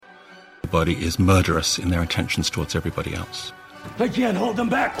Everybody is murderous in their intentions towards everybody else. I can't hold them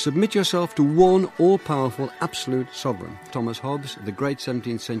back. Submit yourself to one all-powerful absolute sovereign. Thomas Hobbes, the great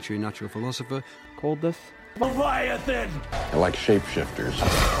 17th century natural philosopher, called this Leviathan! They're like shapeshifters,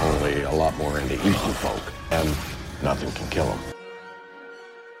 only a lot more into Eastern folk, and nothing can kill them.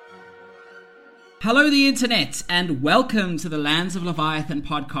 Hello, the internet, and welcome to the Lands of Leviathan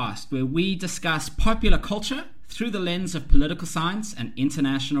podcast, where we discuss popular culture through the lens of political science and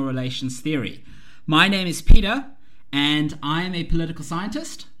international relations theory. My name is Peter, and I am a political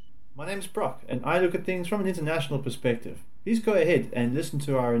scientist. My name is Brock, and I look at things from an international perspective. Please go ahead and listen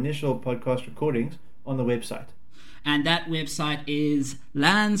to our initial podcast recordings on the website. And that website is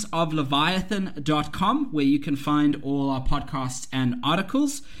landsofleviathan.com, where you can find all our podcasts and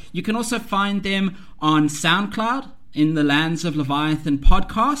articles. You can also find them on SoundCloud in the Lands of Leviathan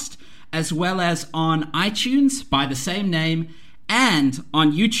podcast, as well as on iTunes by the same name, and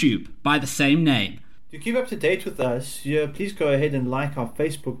on YouTube by the same name. To keep up to date with us, please go ahead and like our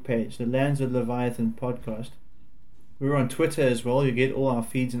Facebook page, the Lands of Leviathan podcast. We're on Twitter as well. You get all our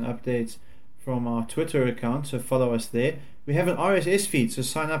feeds and updates from our Twitter account, so follow us there. We have an RSS feed, so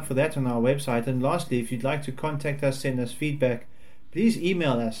sign up for that on our website. And lastly, if you'd like to contact us, send us feedback, please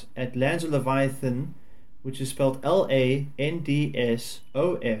email us at landsofleviathan, which is spelled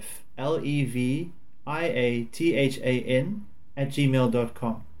LANDSOFLEVIATHAN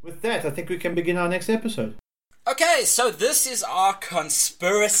 @gmail.com. With that, I think we can begin our next episode. Okay, so this is our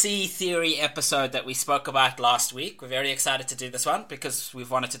conspiracy theory episode that we spoke about last week. We're very excited to do this one because we've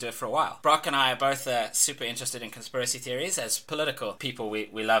wanted to do it for a while. Brock and I are both super interested in conspiracy theories. As political people, we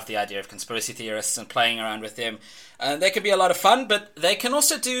love the idea of conspiracy theorists and playing around with them. They can be a lot of fun, but they can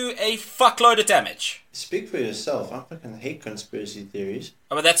also do a fuckload of damage. Speak for yourself. I fucking hate conspiracy theories.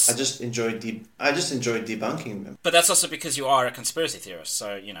 Oh, but that's... I just enjoy debunking them. But that's also because you are a conspiracy theorist,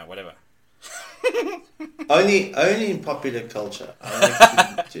 so, you know, whatever. only in popular culture.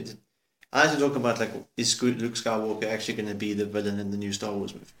 I like to talk about, like, is Luke Skywalker actually going to be the villain in the new Star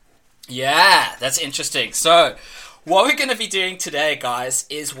Wars movie? Yeah, that's interesting. So, what we're going to be doing today, guys,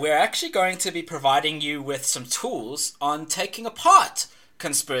 is we're actually going to be providing you with some tools on taking apart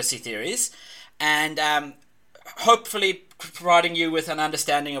conspiracy theories and hopefully providing you with an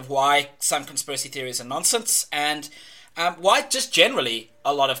understanding of why some conspiracy theories are nonsense and why just generally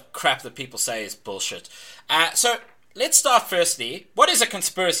a lot of crap that people say is bullshit. So let's start firstly. What is a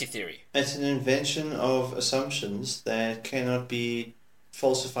conspiracy theory? It's an invention of assumptions that cannot be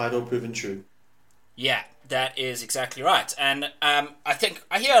falsified or proven true. Yeah, that is exactly right. And I think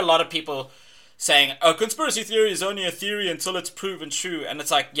I hear a lot of people saying, oh, conspiracy theory is only a theory until it's proven true. And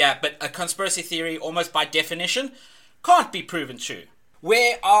it's like, yeah, but a conspiracy theory, almost by definition, can't be proven true.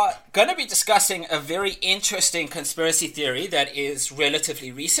 We are going to be discussing a very interesting conspiracy theory that is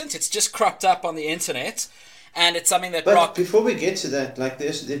relatively recent. It's just cropped up on the internet, and it's something that... But before we get to that, like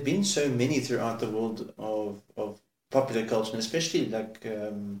there've been so many throughout the world of popular culture, and especially like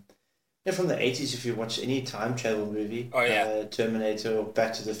from the 80s, if you watch any time travel movie, Terminator or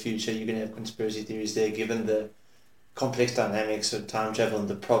Back to the Future, you're going to have conspiracy theories there, given the complex dynamics of time travel and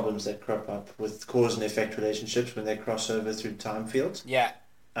the problems that crop up with cause and effect relationships when they cross over through time fields. Yeah.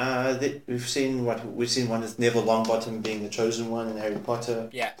 We've seen one with Neville Longbottom being the chosen one in Harry Potter.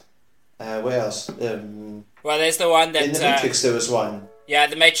 Yeah. Where else? Well, there's the one that... In The Matrix there was one. Yeah,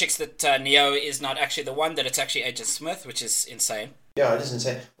 The Matrix that Neo is not actually the one, that it's actually Agent Smith, which is insane. Yeah, it is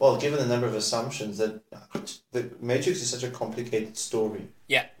insane. Well, given the number of assumptions that the Matrix is such a complicated story.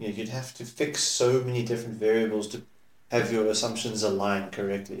 Yeah. You know, you'd have to fix so many different variables to have your assumptions align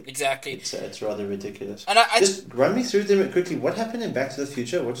correctly. Exactly. It's rather ridiculous. And I just run me through them quickly. What happened in Back to the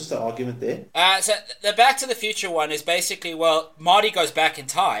Future? What was the argument there? So the Back to the Future one is basically, well, Marty goes back in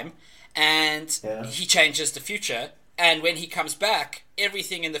time and he changes the future. And when he comes back,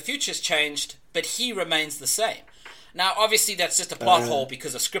 everything in the future's changed, but he remains the same. Now, obviously, that's just a plot hole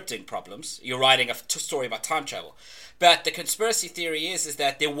because of scripting problems. You're writing a story about time travel. But the conspiracy theory is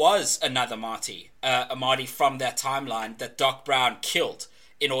that there was another Marty, a Marty from that timeline that Doc Brown killed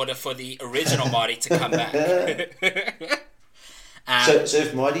in order for the original Marty to come back. So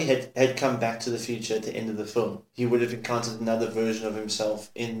if Marty had come back to the future at the end of the film, he would have encountered another version of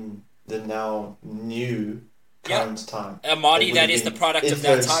himself in the now new current time. A Marty that is the product of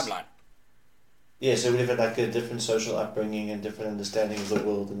that timeline. Yeah, so we live in like a different social upbringing and different understanding of the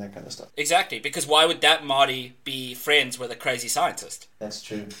world and that kind of stuff. Exactly, because why would that Marty be friends with a crazy scientist? That's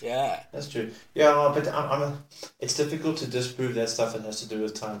true. Yeah. That's true. Yeah, but it's difficult to disprove that stuff that has to do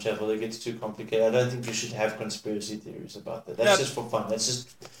with time travel. It gets too complicated. I don't think you should have conspiracy theories about that. That's just for fun. That's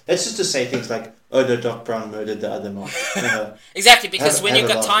just to say things like, oh, no, Doc Brown murdered the other Marty. Exactly, because when you've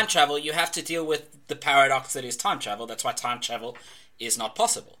got time travel, you have to deal with the paradox that is time travel. That's why time travel is not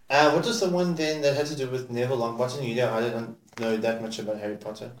possible. What was the one then that had to do with Neville Longbottom? I don't know that much about Harry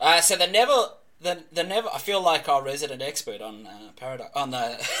Potter. So the Neville, I feel like our resident expert on paradox on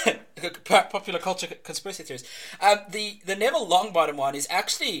the popular culture conspiracy theories. The Neville Longbottom one is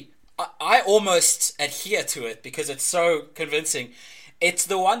actually I almost adhere to it because it's so convincing. It's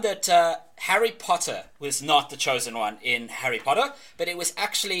the one that Harry Potter was not the chosen one in Harry Potter, but it was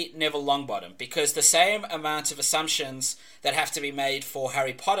actually Neville Longbottom, because the same amount of assumptions that have to be made for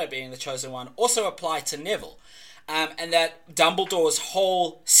Harry Potter being the chosen one also apply to Neville. And that Dumbledore's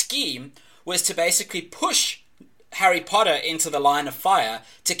whole scheme was to basically push Harry Potter into the line of fire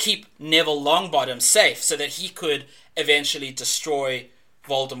to keep Neville Longbottom safe so that he could eventually destroy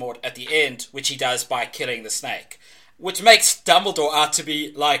Voldemort at the end, which he does by killing the snake. Which makes Dumbledore out to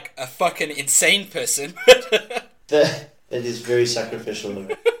be like a fucking insane person. That is very sacrificial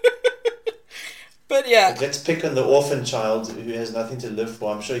of it. But yeah. Let's pick on the orphan child who has nothing to live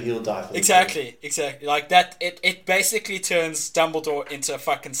for. I'm sure he'll die for Exactly. Like that, it basically turns Dumbledore into a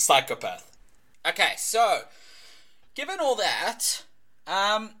fucking psychopath. Okay, so, given all that,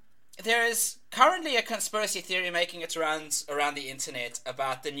 there is currently a conspiracy theory making its rounds around the internet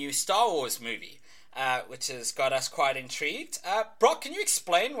about the new Star Wars movie. Which has got us quite intrigued. Brock, can you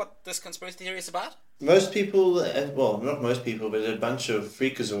explain what this conspiracy theory is about? Most people, well, not most people, but a bunch of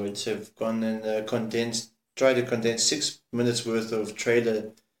freakazoids have gone and tried to condense 6 minutes worth of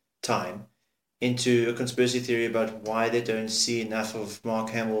trailer time into a conspiracy theory about why they don't see enough of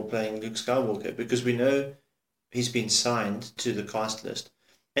Mark Hamill playing Luke Skywalker, because we know he's been signed to the cast list,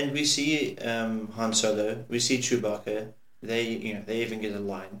 and we see Han Solo, we see Chewbacca. They even get a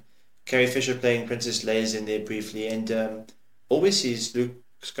line. Carrie Fisher playing Princess Leia's in there briefly, and all we see is Luke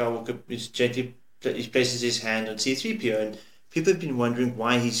Skywalker he places his hand on C-3PO, and people have been wondering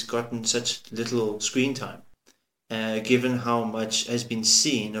why he's gotten such little screen time, given how much has been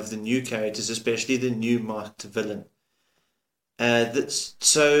seen of the new characters, especially the new masked villain.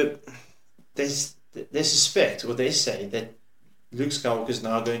 So they suspect, or they say, that Luke Skywalker is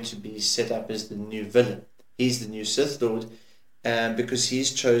now going to be set up as the new villain. He's the new Sith Lord, because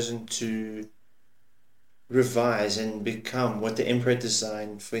he's chosen to revise and become what the Emperor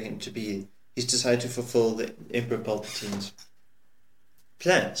designed for him to be. He's decided to fulfill the Emperor Palpatine's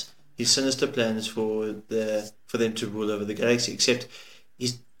plans, his sinister plans for them to rule over the galaxy, except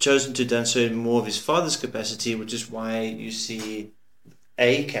he's chosen to do so in more of his father's capacity, which is why you see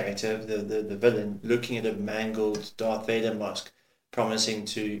a character, the villain, looking at a mangled Darth Vader mask, promising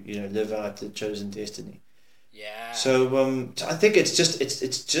to live out the chosen destiny. Yeah. So I think it's just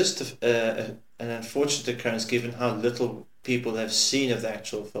an unfortunate occurrence given how little people have seen of the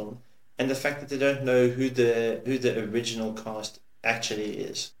actual film, and the fact that they don't know who the original cast actually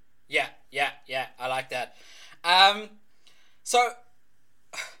is. Yeah, I like that.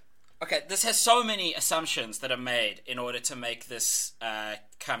 Okay, this has so many assumptions that are made in order to make this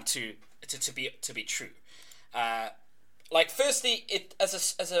come to be true. Firstly, it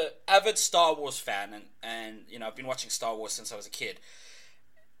as a avid Star Wars fan, and I've been watching Star Wars since I was a kid.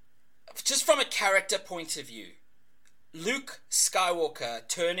 Just from a character point of view, Luke Skywalker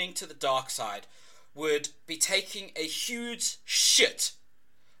turning to the dark side would be taking a huge shit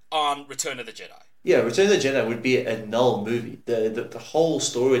on Return of the Jedi. Yeah, Return of the Jedi would be a null movie. The whole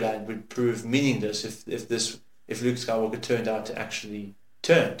storyline would prove meaningless if Luke Skywalker turned out to actually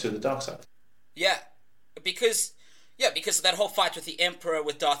turn to the dark side. Yeah, because of that whole fight with the Emperor,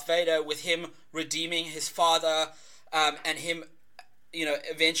 with Darth Vader, with him redeeming his father, and him,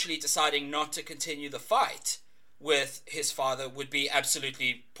 eventually deciding not to continue the fight with his father would be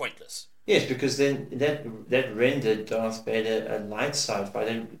absolutely pointless. Yes, because then that rendered Darth Vader a light side fighter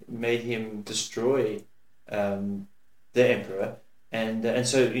and made him destroy the Emperor, and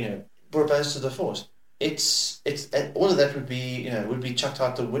so brought balance to the Force. It's and all of that would be chucked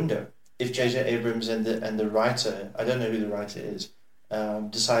out the window if J.J. Abrams and the writer, I don't know who the writer is,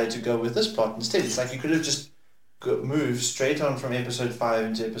 decided to go with this plot instead. It's like you could have just moved straight on from episode 5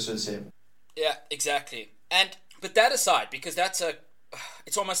 into episode 7. Yeah, exactly. But that aside, because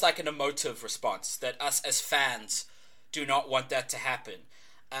it's almost like an emotive response that us as fans do not want that to happen.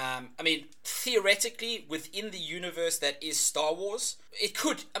 I mean, theoretically, within the universe that is Star Wars, it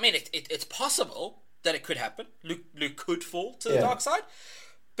could. I mean, it's possible that it could happen. Luke could fall to the dark side,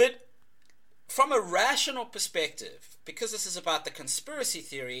 but from a rational perspective, because this is about the conspiracy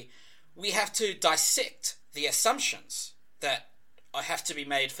theory, we have to dissect the assumptions that have to be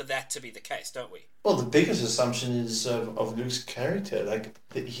made for that to be the case, don't we? Well, the biggest assumption is of Luke's character. Like,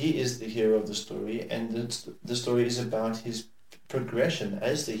 he is the hero of the story, and the story is about his progression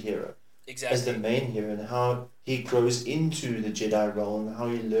as the hero. Exactly. As the main hero, and how he grows into the Jedi role, and how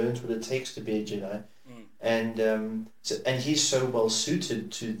he learns what it takes to be a Jedi. And he's so well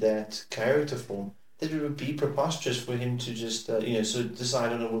suited to that character form that it would be preposterous for him to just sort of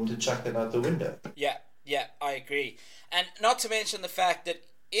decide on a whim to chuck that out the window. Yeah, I agree. And not to mention the fact that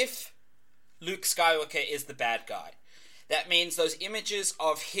if Luke Skywalker is the bad guy, that means those images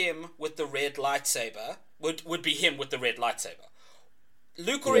of him with the red lightsaber would be him with the red lightsaber.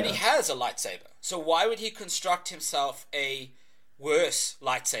 Luke already has a lightsaber, so why would he construct himself a worse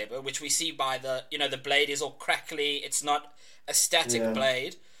lightsaber, which we see by the blade is all crackly, it's not a static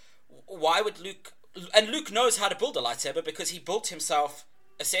blade. Why would Luke... And Luke knows how to build a lightsaber because he built himself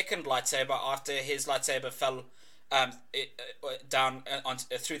a second lightsaber after his lightsaber fell down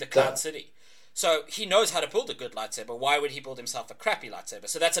through the Cloud City. So he knows how to build a good lightsaber. Why would he build himself a crappy lightsaber?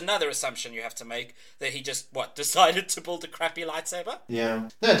 So that's another assumption you have to make, that he just, decided to build a crappy lightsaber? Yeah.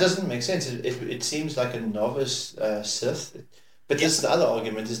 No, it doesn't make sense. It seems like a novice Sith. But this is the other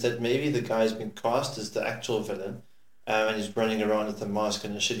argument, is that maybe the guy's been cast as the actual villain, and he's running around with a mask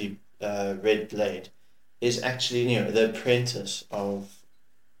and a shitty red blade, is actually, the apprentice of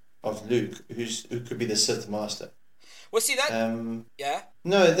Luke, who could be the Sith Master. Well, see that. Yeah.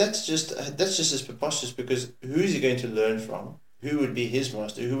 No, that's just as preposterous, because who is he going to learn from? Who would be his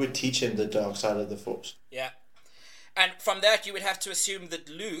master? Who would teach him the dark side of the Force? Yeah, and from that you would have to assume that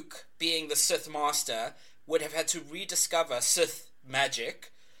Luke, being the Sith Master, would have had to rediscover Sith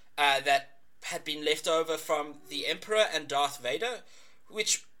magic that had been left over from the Emperor and Darth Vader,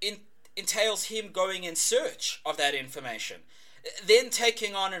 which entails him going in search of that information, then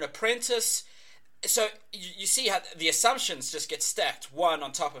taking on an apprentice. So you see how the assumptions just get stacked, one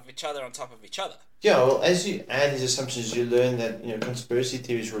on top of each other on top of each other. Yeah, well, as you add these assumptions, you learn that conspiracy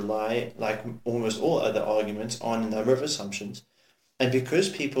theories rely, like almost all other arguments, on a number of assumptions. And because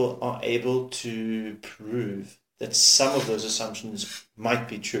people are able to prove that some of those assumptions might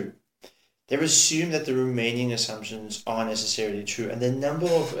be true, they assume that the remaining assumptions are necessarily true. And the number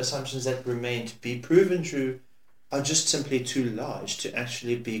of assumptions that remain to be proven true are just simply too large to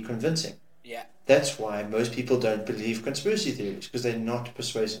actually be convincing. Yeah. That's why most people don't believe conspiracy theories, because they're not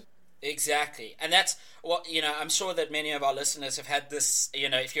persuasive. Exactly. And that's what, I'm sure that many of our listeners have had this,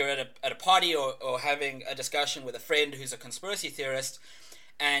 if you're at a party or having a discussion with a friend who's a conspiracy theorist,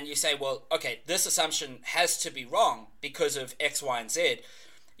 and you say, well, okay, this assumption has to be wrong because of X, Y, and Z,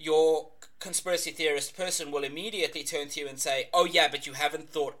 your conspiracy theorist person will immediately turn to you and say, oh yeah, but you haven't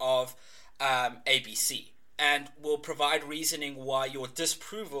thought of ABC, and will provide reasoning why your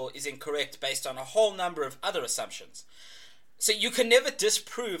disapproval is incorrect based on a whole number of other assumptions. So you can never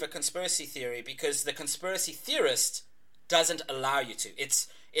disprove a conspiracy theory because the conspiracy theorist doesn't allow you to. It's,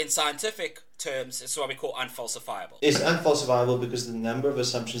 in scientific terms, it's what we call unfalsifiable. It's unfalsifiable because the number of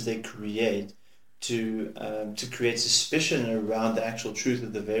assumptions they create to create suspicion around the actual truth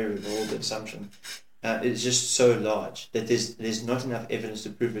of the variable, the assumption, is just so large that there's not enough evidence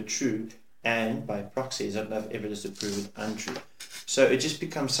to prove it true, and by proxy, there's not enough evidence to prove it untrue. So it just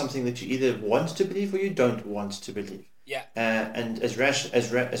becomes something that you either want to believe or you don't want to believe. Yeah. And as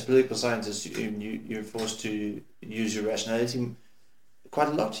political scientists, you're forced to use your rationality quite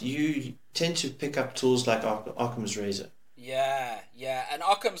a lot. You tend to pick up tools like Occam's razor. Yeah. And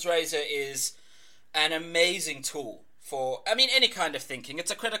Occam's razor is an amazing tool for, any kind of thinking.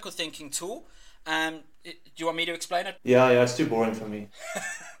 It's a critical thinking tool. Do you want me to explain it? Yeah, it's too boring for me.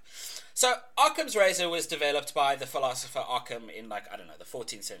 So Occam's razor was developed by the philosopher Occam in the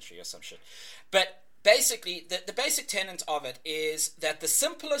 14th century or some shit. But basically, the basic tenet of it is that the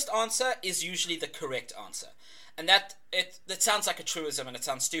simplest answer is usually the correct answer. And that sounds like a truism and it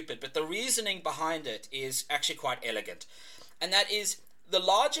sounds stupid, but the reasoning behind it is actually quite elegant. And that is, the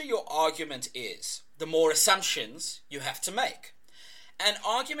larger your argument is, the more assumptions you have to make. And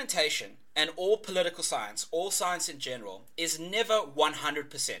argumentation, and all political science, all science in general, is never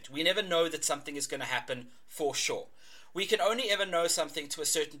 100%. We never know that something is going to happen for sure. We can only ever know something to a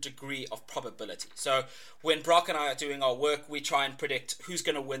certain degree of probability. So when Brock and I are doing our work, we try and predict who's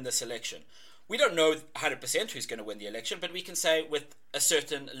going to win this election. We don't know 100% who's going to win the election, but we can say with a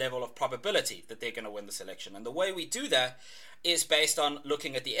certain level of probability that they're going to win this election. And the way we do that is based on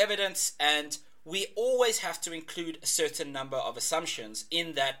looking at the evidence, and we always have to include a certain number of assumptions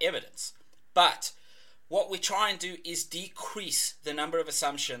in that evidence. But what we try and do is decrease the number of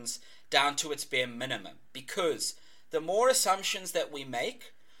assumptions down to its bare minimum, because the more assumptions that we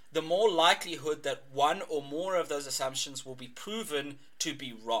make, the more likelihood that one or more of those assumptions will be proven to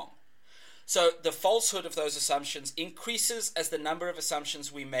be wrong. So the falsehood of those assumptions increases as the number of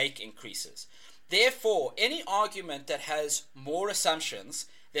assumptions we make increases. Therefore, any argument that has more assumptions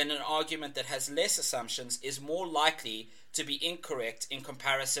than an argument that has less assumptions is more likely to be incorrect in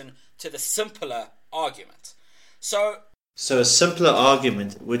comparison to the simpler argument. So a simpler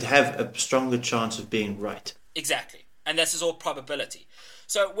argument would have a stronger chance of being right. Exactly. And this is all probability.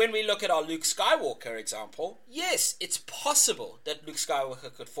 So when we look at our Luke Skywalker example, yes, it's possible that Luke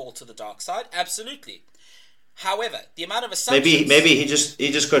Skywalker could fall to the dark side. Absolutely. However, the amount of assumptions... Maybe he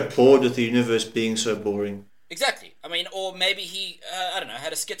just got bored with the universe being so boring. Exactly. I mean, or maybe he,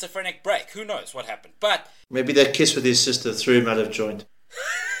 had a schizophrenic break. Who knows what happened? But... maybe that kiss with his sister threw him out of joint.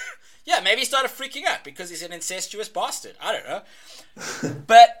 Yeah, maybe he started freaking out because he's an incestuous bastard. I don't know.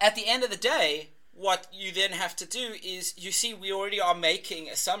 But at the end of the day, what you then have to do is, you see, we already are making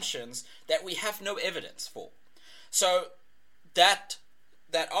assumptions that we have no evidence for. So that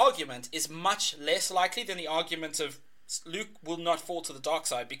argument is much less likely than the argument of Luke will not fall to the dark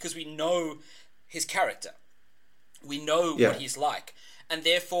side, because we know his character. We know what he's like. And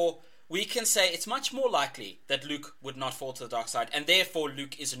therefore, we can say it's much more likely that Luke would not fall to the dark side, and therefore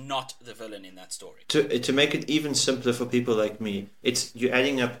Luke is not the villain in that story. To make it even simpler for people like me, you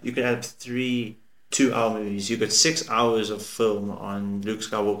could add up 3 2-hour movies. You got 6 hours of film on Luke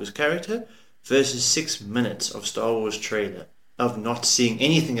Skywalker's character versus 6 minutes of Star Wars trailer of not seeing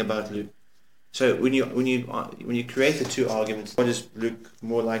anything about Luke. So when you create the two arguments, what is Luke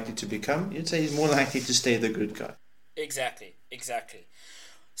more likely to become? You'd say he's more likely to stay the good guy. Exactly.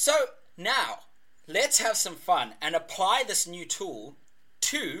 So now let's have some fun and apply this new tool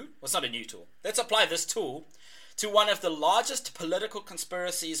it's not a new tool. Let's apply this tool to one of the largest political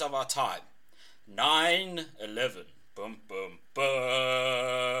conspiracies of our time. 9/11. Boom, boom,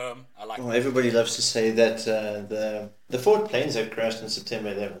 boom. Everybody loves to say that the 4 planes that crashed on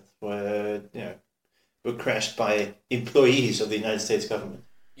September 11th were crashed by employees of the United States government.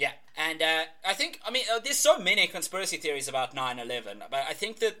 Yeah, and there's so many conspiracy theories about 9/11, but I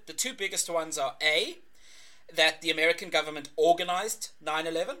think that the 2 biggest ones are A, that the American government organized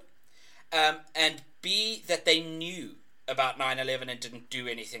 9/11, and B, that they knew about 9/11 and didn't do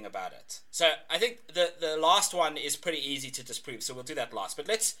anything about it. So I think the last one is pretty easy to disprove, so we'll do that last. But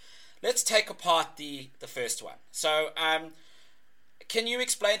let's take apart the first one. So can you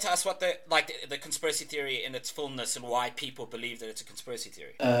explain to us what the conspiracy theory in its fullness and why people believe that it's a conspiracy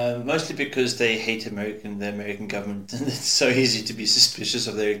theory? Mostly because they hate the American government, and it's so easy to be suspicious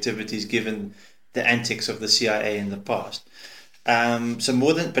of their activities given the antics of the CIA in the past. So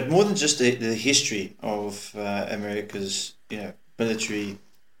more than just the history of America's military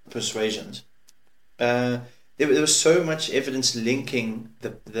persuasions, there was so much evidence linking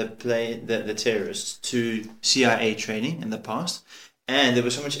the terrorists to CIA training in the past, and there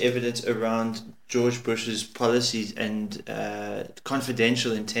was so much evidence around George Bush's policies and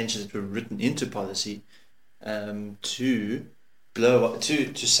confidential intentions that were written into policy to blow up,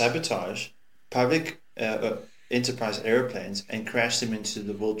 to sabotage public enterprise airplanes and crash them into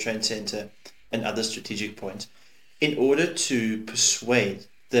the World Trade Center and other strategic points in order to persuade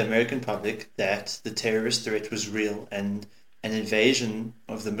the American public that the terrorist threat was real and an invasion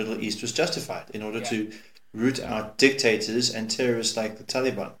of the Middle East was justified, in order to root out dictators and terrorists like the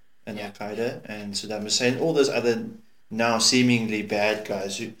Taliban and Al-Qaeda and Saddam Hussein, all those other now seemingly bad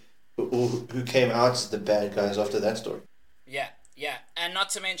guys who came out as the bad guys after that story. Yeah, and not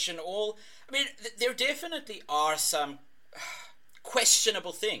to mention there definitely are some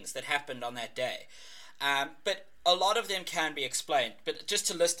questionable things that happened on that day. But a lot of them can be explained. But just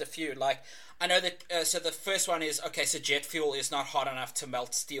to list a few, I know that, so the first one is, so jet fuel is not hot enough to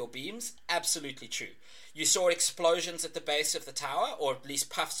melt steel beams. Absolutely true. You saw explosions at the base of the tower, or at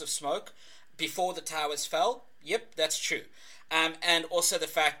least puffs of smoke, before the towers fell. Yep, that's true. And also the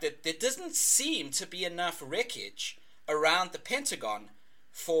fact that there doesn't seem to be enough wreckage around the Pentagon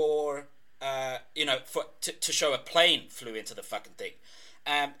to show a plane flew into the fucking thing.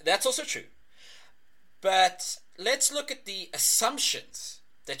 That's also true. But let's look at the assumptions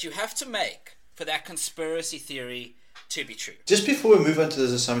that you have to make for that conspiracy theory to be true. Just before we move on to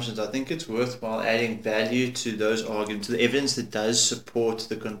those assumptions, I think it's worthwhile adding value to those arguments, to the evidence that does support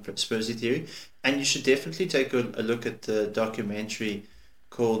the conspiracy theory. And you should definitely take a look at the documentary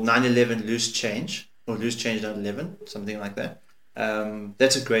called 9/11 Loose Change, or loose change 9/11, something like that.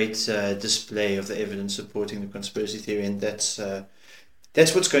 That's a great display of the evidence supporting the conspiracy theory, and that's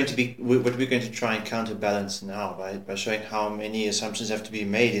what's going to be what we're going to try and counterbalance now by showing how many assumptions have to be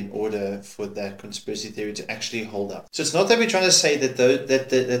made in order for that conspiracy theory to actually hold up. So it's not that we're trying to say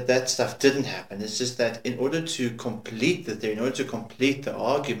that stuff didn't happen. It's just that in order to complete the theory, in order to complete the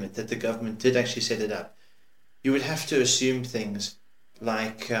argument that the government did actually set it up, you would have to assume things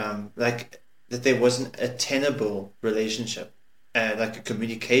like that there wasn't a tenable relationship, like a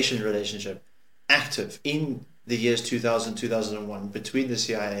communication relationship, active in the years 2000, 2001 between the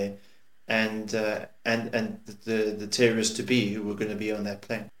CIA and the terrorists to be who were going to be on that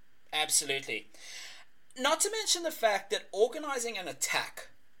plane. Absolutely. Not to mention the fact that organizing an attack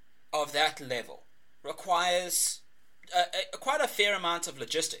of that level requires quite a fair amount of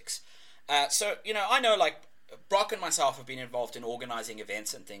logistics. So, I know Brock and myself have been involved in organizing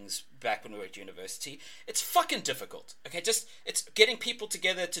events and things back when we were at university. It's fucking difficult. Okay, it's getting people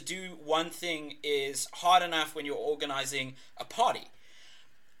together to do one thing is hard enough when you're organizing a party.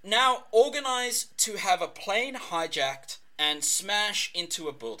 Now, organize to have a plane hijacked and smash into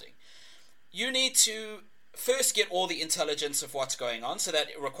a building. You need to first get all the intelligence of what's going on, so that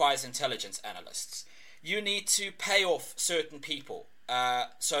it requires intelligence analysts. You need to pay off certain people.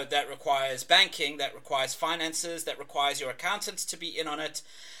 So that requires banking, that requires finances, that requires your accountants to be in on it.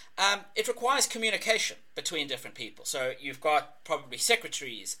 It requires communication between different people. So you've got probably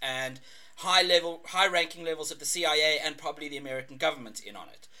secretaries and high-ranking levels of the CIA and probably the American government in on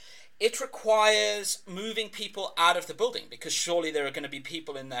it. It requires moving people out of the building, because surely there are going to be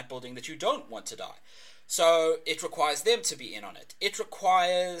people in that building that you don't want to die. So it requires them to be in on it. It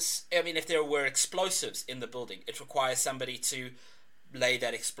requires, if there were explosives in the building, it requires somebody to lay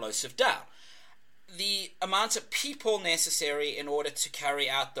that explosive down. The amount of people necessary in order to carry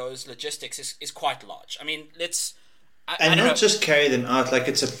out those logistics is quite large. Just carry them out like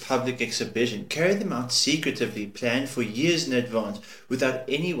it's a public exhibition. Carry them out secretively, planned for years in advance, without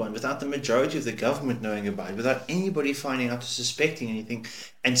the majority of the government knowing about it, without anybody finding out or suspecting anything,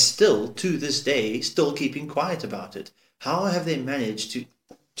 and still, to this day, still keeping quiet about it. How have they managed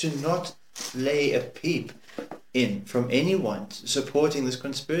to not lay a peep in from anyone supporting this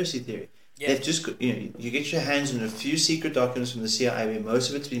conspiracy theory? Yeah. They've just, you get your hands on a few secret documents from the CIA where most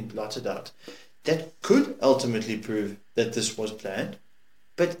of it's been blotted out. That could ultimately prove that this was planned,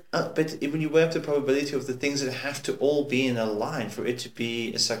 but when you weigh up the probability of the things that have to all be in a line for it to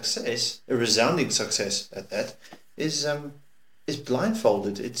be a success, a resounding success at that, is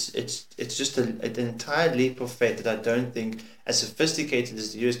blindfolded. It's just an entire leap of faith that I don't think, as sophisticated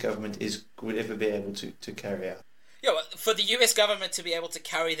as the US government would ever be able to carry out. Yeah, well, for the US government to be able to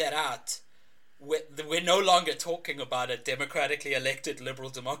carry that out, we're no longer talking about a democratically elected liberal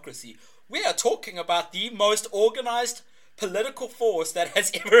democracy. We are talking about the most organized political force that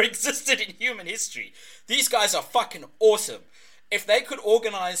has ever existed in human history. These guys are fucking awesome. If they could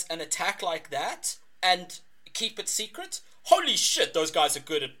organize an attack like that and keep it secret, holy shit, those guys are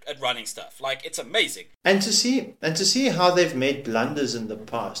good at running stuff. It's amazing. And to see how they've made blunders in the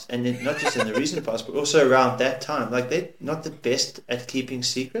past, and not just in the recent past, but also around that time. They're not the best at keeping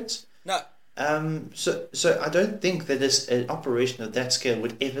secrets. No. So I don't think that an operation of that scale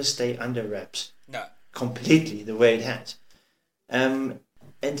would ever stay under wraps. No. Completely the way it has. And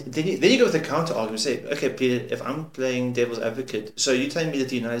then you go with the counter argument. Say, okay, Peter, if I'm playing devil's advocate, so you're telling me that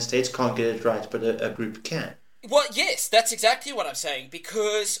the United States can't get it right, but a group can. Well, yes, that's exactly what I'm saying,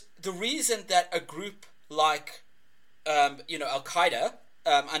 because the reason that a group like, Al-Qaeda,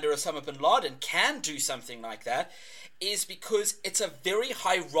 under Osama bin Laden, can do something like that is because it's a very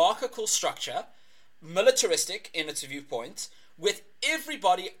hierarchical structure, militaristic in its viewpoint, with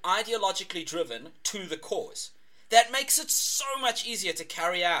everybody ideologically driven to the cause. That makes it so much easier to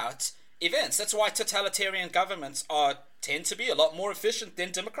carry out events. That's why totalitarian governments tend to be a lot more efficient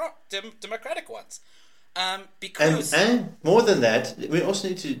than democratic ones. Because and more than that, we also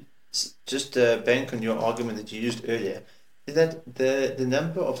need to just bank on your argument that you used earlier, is that the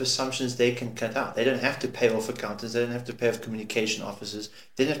number of assumptions they can cut out. They don't have to pay off accountants. They don't have to pay off communication officers.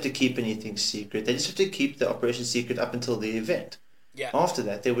 They don't have to keep anything secret. They just have to keep the operation secret up until the event. Yeah. After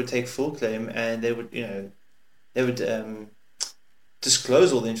that, they would take full claim, and they would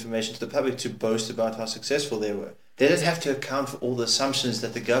disclose all the information to the public to boast about how successful they were. They don't have to account for all the assumptions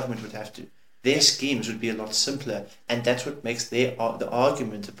that the government would have to. Their schemes would be a lot simpler, and that's what makes the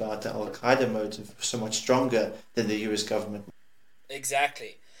argument about the Al-Qaeda motive so much stronger than the US government.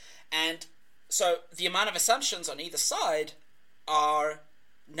 Exactly. And so the amount of assumptions on either side are...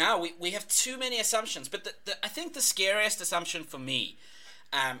 Now we have too many assumptions, but I think the scariest assumption for me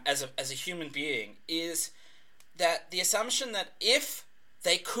as a human being is that the assumption that if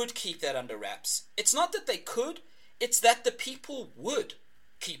they could keep that under wraps, it's not that they could, it's that the people would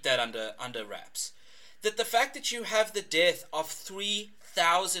keep that under wraps. That the fact that you have the death of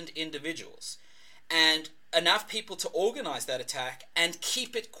 3,000 individuals and enough people to organize that attack and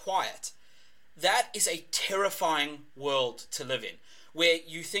keep it quiet, that is a terrifying world to live in, where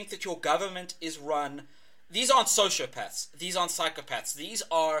you think that your government is run. These aren't sociopaths. These aren't psychopaths. These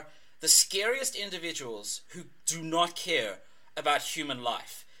are the scariest individuals who do not care about human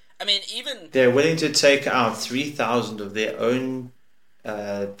life. I mean, even... They're willing to take out 3,000 of their own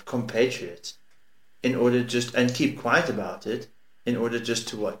compatriots in order and keep quiet about it, in order just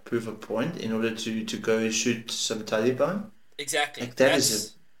to, prove a point, in order to go shoot some Taliban? Exactly. Like,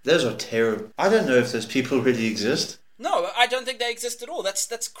 those are terrible. I don't know if those people really exist. No, I don't think they exist at all.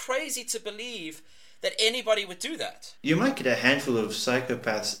 That's crazy to believe that anybody would do that. You might get a handful of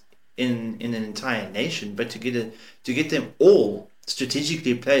psychopaths in an entire nation, but to get them all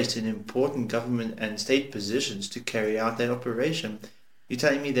strategically placed in important government and state positions to carry out that operation, you're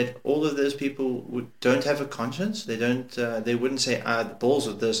telling me that all of those people don't have a conscience? They don't. They wouldn't say, the balls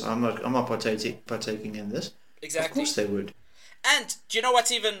of this. I'm not partaking in this. Exactly. Of course they would. And do you know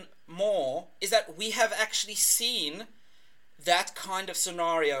what's even more is that we have actually seen that kind of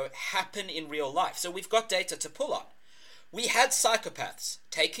scenario happen in real life. So we've got data to pull on. We had psychopaths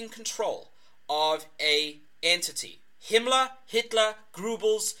taking control of a entity. Himmler, Hitler,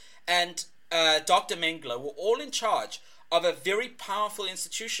 Goebbels, and Dr. Mengele were all in charge of a very powerful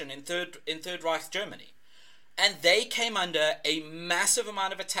institution in Third Reich Germany. And they came under a massive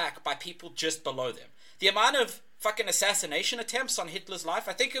amount of attack by people just below them. The amount of fucking assassination attempts on Hitler's life,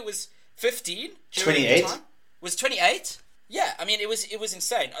 I think it was 15 during 28? the time. Was 28? Yeah, I mean, it was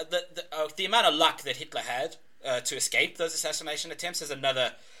insane. The amount of luck that Hitler had to escape those assassination attempts is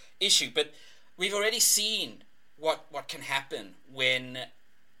another issue. But we've already seen what can happen when...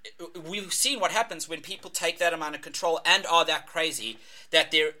 We've seen what happens when people take that amount of control and are that crazy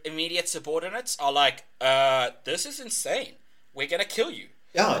that their immediate subordinates are like, this is insane. We're going to kill you.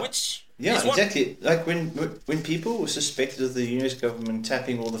 Yeah, Yeah, exactly. Like when people were suspected of the US government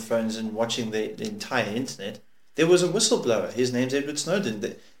tapping all the phones and watching the entire internet, there was a whistleblower. His name's Edward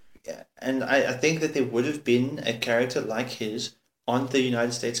Snowden. And I think that there would have been a character like his on the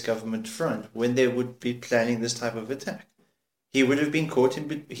United States government front when they would be planning this type of attack. He would have been caught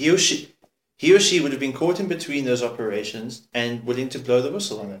he or she would have been caught in between those operations and willing to blow the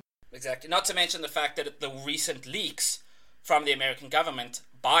whistle on it. Exactly. Not to mention the fact that the recent leaks from the American government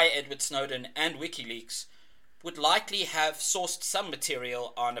by Edward Snowden and WikiLeaks would likely have sourced some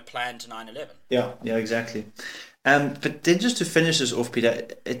material on a planned 9/11. Yeah, exactly. But then just to finish this off, Peter,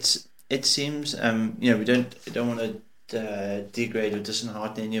 it seems we don't want to degrade or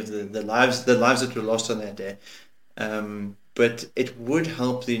dishearten any of the lives that were lost on that day. But it would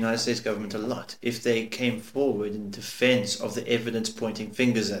help the United States government a lot if they came forward in defense of the evidence pointing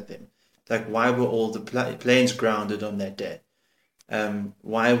fingers at them. Like, why were all the planes grounded on that day?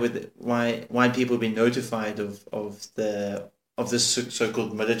 Why people be notified of this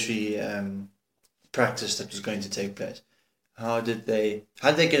so-called military practice that was going to take place? How did they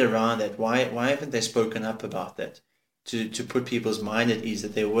get around that? Why haven't they spoken up about that to put people's mind at ease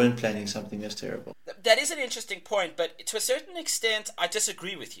that they weren't planning something as terrible? That is an interesting point, but to a certain extent, I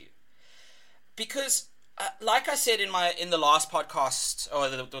disagree with you, because like I said in the last podcast, or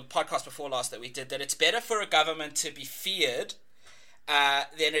the podcast before last that we did, that it's better for a government to be feared than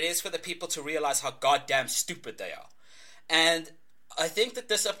it is for the people to realize how goddamn stupid they are. And I think that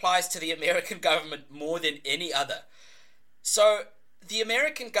this applies to the American government more than any other. So the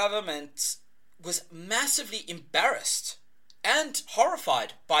American government was massively embarrassed and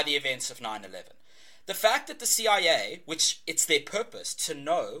horrified by the events of 9/11. The fact that the CIA, which it's their purpose to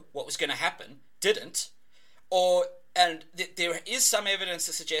know what was going to happen, didn't, there is some evidence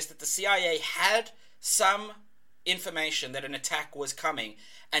to suggest that the CIA had some information that an attack was coming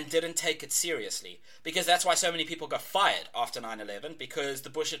and didn't take it seriously, because that's why so many people got fired after 9/11, because the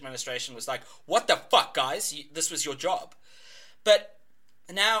Bush administration was like, what the fuck, guys, this was your job. But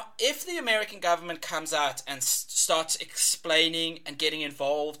now, if the American government comes out and starts explaining and getting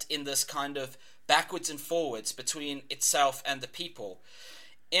involved in this kind of backwards and forwards between itself and the people,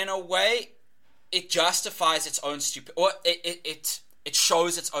 in a way, it justifies its own it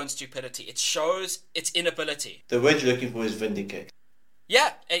shows its own stupidity. It shows its inability. The word you're looking for is vindicate.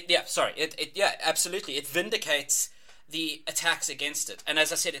 Yeah, absolutely. It vindicates the attacks against it. And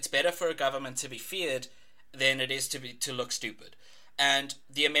as I said, it's better for a government to be feared than it is to look stupid. And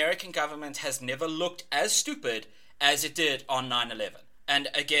the American government has never looked as stupid as it did on 9/11. And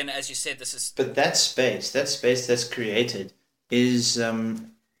again, as you said, this is... But that space that's created is...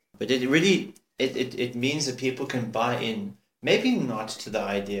 but it really... It means that people can buy in, maybe not to the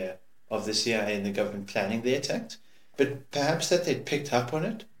idea of the CIA and the government planning the attacks, but perhaps that they picked up on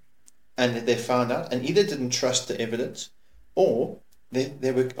it and that they found out and either didn't trust the evidence or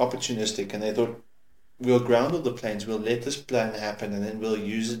they were opportunistic and they thought, we'll ground all the planes, we'll let this plan happen, and then we'll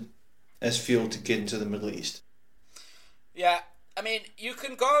use it as fuel to get into the Middle East. Yeah, I mean, you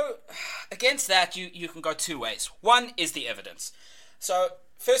can go against that. You can go two ways. One is the evidence. So,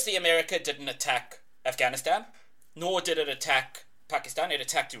 firstly, America didn't attack Afghanistan, nor did it attack Pakistan. It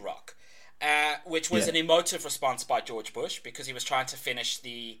attacked Iraq, which was an emotive response by George Bush because he was trying to finish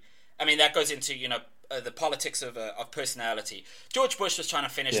the... I mean, that goes into, the politics of personality. George Bush was trying to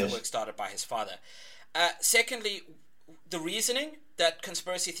finish the work started by his father. Secondly, the reasoning that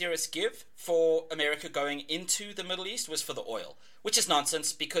conspiracy theorists give for America going into the Middle East was for the oil, which is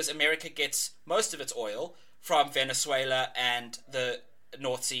nonsense because America gets most of its oil from Venezuela and the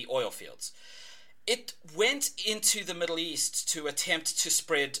North Sea oil fields. It went into the Middle East to attempt to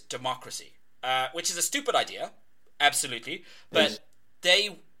spread democracy, which is a stupid idea, absolutely, but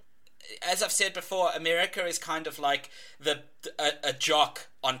they... As I've said before, America is kind of like a jock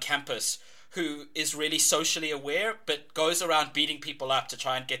on campus who is really socially aware but goes around beating people up to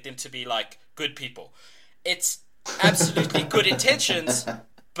try and get them to be like good people. It's absolutely good intentions,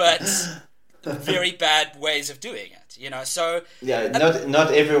 but very bad ways of doing it, So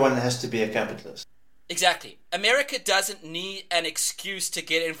not everyone has to be a capitalist. Exactly. America doesn't need an excuse to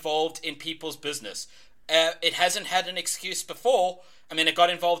get involved in people's business. It hasn't had an excuse before. I mean, it got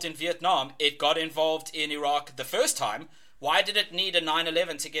involved in Vietnam. It got involved in Iraq the first time. Why did it need a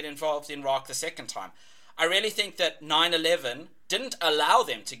 9/11 to get involved in Iraq the second time? I really think that 9/11 didn't allow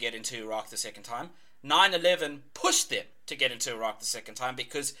them to get into Iraq the second time. 9/11 pushed them to get into Iraq the second time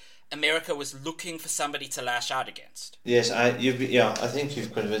because America was looking for somebody to lash out against. Yes, I think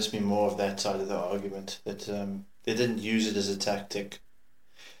you've convinced me more of that side of the argument, that they didn't use it as a tactic.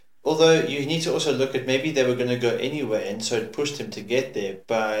 Although you need to also look at maybe they were going to go anyway, and so it pushed them to get there,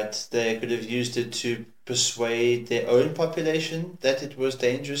 but they could have used it to persuade their own population that it was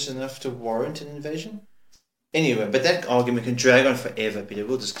dangerous enough to warrant an invasion. Anyway, but that argument can drag on forever, Peter.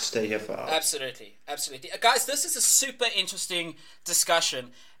 We'll just stay here for hours. Absolutely. Guys, this is a super interesting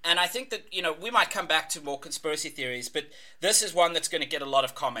discussion, and I think that, we might come back to more conspiracy theories, but this is one that's going to get a lot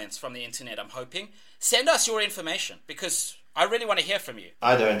of comments from the internet, I'm hoping. Send us your information, because I really want to hear from you.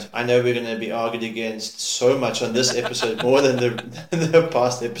 I don't. I know we're going to be argued against so much on this episode, more than the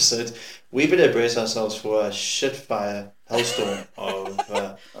past episode. We better brace ourselves for a shitfire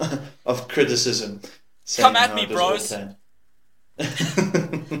hellstorm of criticism. Come at me, bros.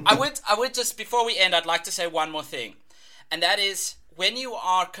 I would just, before we end, I'd like to say one more thing. And that is, when you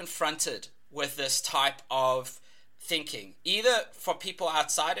are confronted with this type of thinking, either for people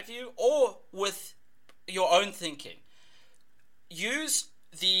outside of you or with your own thinking, use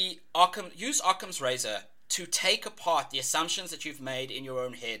Occam's razor to take apart the assumptions that you've made in your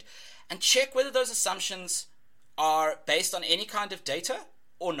own head and check whether those assumptions are based on any kind of data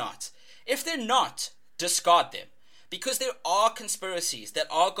or not. If they're not, discard them, because there are conspiracies that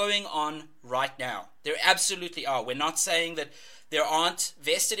are going on right now. There absolutely are. We're not saying that there aren't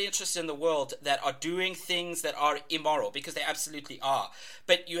vested interests in the world that are doing things that are immoral, because they absolutely are.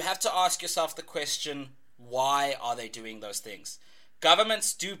 But you have to ask yourself the question, why are they doing those things?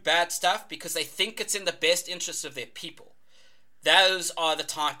 Governments do bad stuff because they think it's in the best interests of their people. Those are the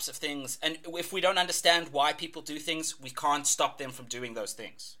types of things. And if we don't understand why people do things, we can't stop them from doing those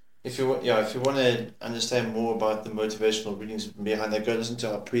things. If you want to understand more about the motivational reasons behind that, go listen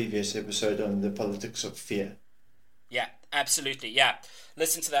to our previous episode on the politics of fear. Yeah, absolutely. Yeah,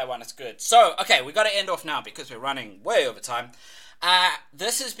 listen to that one. It's good. So, okay, we got to end off now because we're running way over time.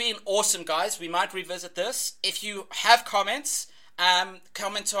 This has been awesome, guys. We might revisit this. If you have comments,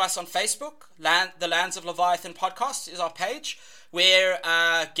 comment to us on Facebook. The Lands of Leviathan podcast is our page. We're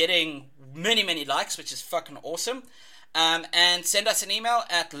getting many likes, which is fucking awesome. And send us an email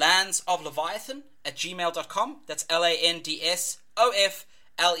at landsofleviathan@gmail.com. That's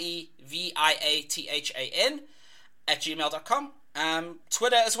LANDSOFLEVIATHAN @gmail.com.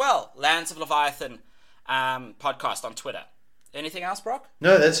 Twitter as well, Lands of Leviathan podcast on Twitter. Anything else, Brock?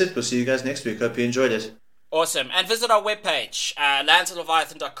 No, that's it. We'll see you guys next week. Hope you enjoyed it. Awesome. And visit our webpage,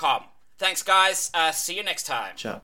 landsofleviathan.com. Thanks, guys. See you next time. Ciao.